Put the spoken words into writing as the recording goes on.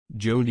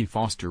Jodie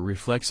Foster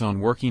reflects on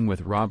working with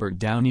Robert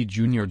Downey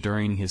Jr.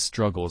 during his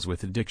struggles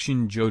with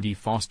addiction. Jodie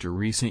Foster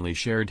recently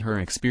shared her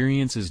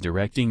experiences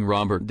directing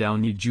Robert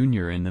Downey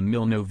Jr. in the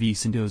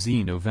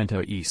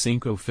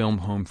 1995 film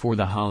Home for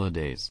the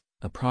Holidays,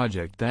 a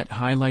project that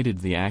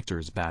highlighted the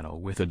actor's battle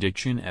with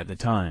addiction at the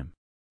time.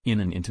 In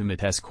an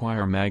intimate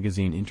Esquire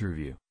magazine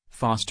interview,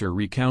 Foster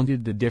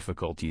recounted the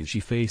difficulties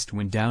she faced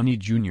when Downey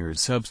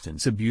Jr.'s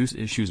substance abuse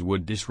issues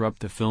would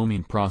disrupt the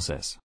filming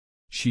process.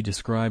 She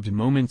described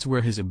moments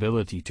where his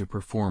ability to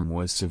perform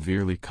was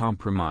severely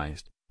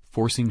compromised,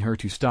 forcing her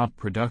to stop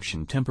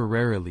production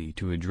temporarily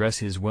to address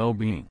his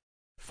well-being.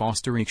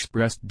 Foster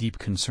expressed deep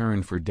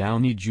concern for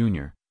Downey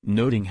Jr.,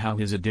 noting how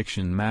his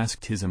addiction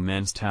masked his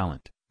immense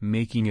talent,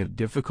 making it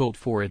difficult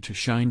for it to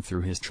shine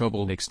through his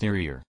troubled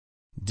exterior.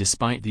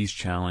 Despite these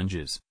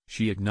challenges,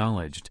 she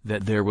acknowledged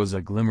that there was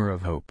a glimmer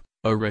of hope,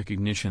 a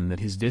recognition that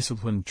his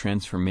disciplined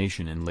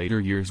transformation in later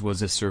years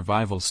was a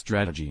survival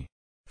strategy.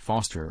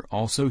 Foster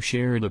also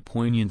shared a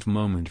poignant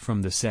moment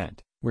from the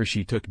set, where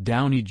she took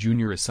Downey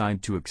Jr.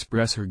 aside to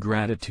express her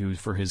gratitude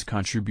for his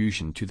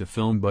contribution to the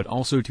film but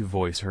also to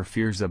voice her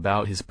fears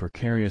about his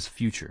precarious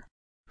future.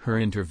 Her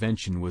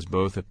intervention was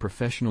both a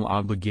professional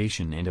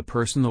obligation and a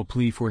personal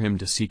plea for him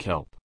to seek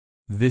help.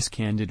 This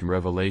candid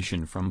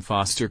revelation from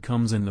Foster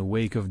comes in the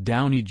wake of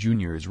Downey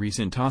Jr.'s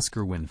recent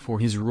Oscar win for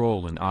his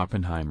role in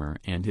Oppenheimer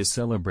and his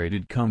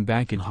celebrated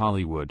comeback in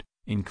Hollywood,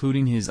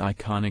 including his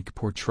iconic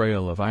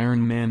portrayal of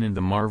Iron Man in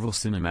the Marvel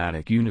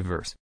Cinematic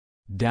Universe.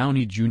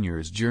 Downey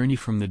Jr.'s journey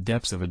from the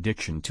depths of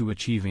addiction to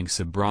achieving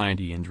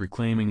sobriety and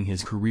reclaiming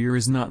his career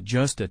is not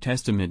just a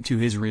testament to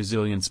his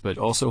resilience but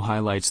also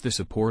highlights the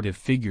supportive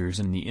figures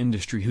in the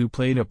industry who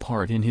played a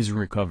part in his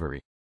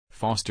recovery.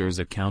 Foster's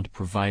account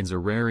provides a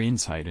rare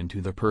insight into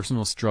the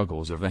personal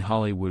struggles of a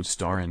Hollywood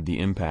star and the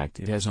impact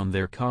it has on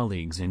their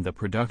colleagues and the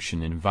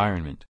production environment.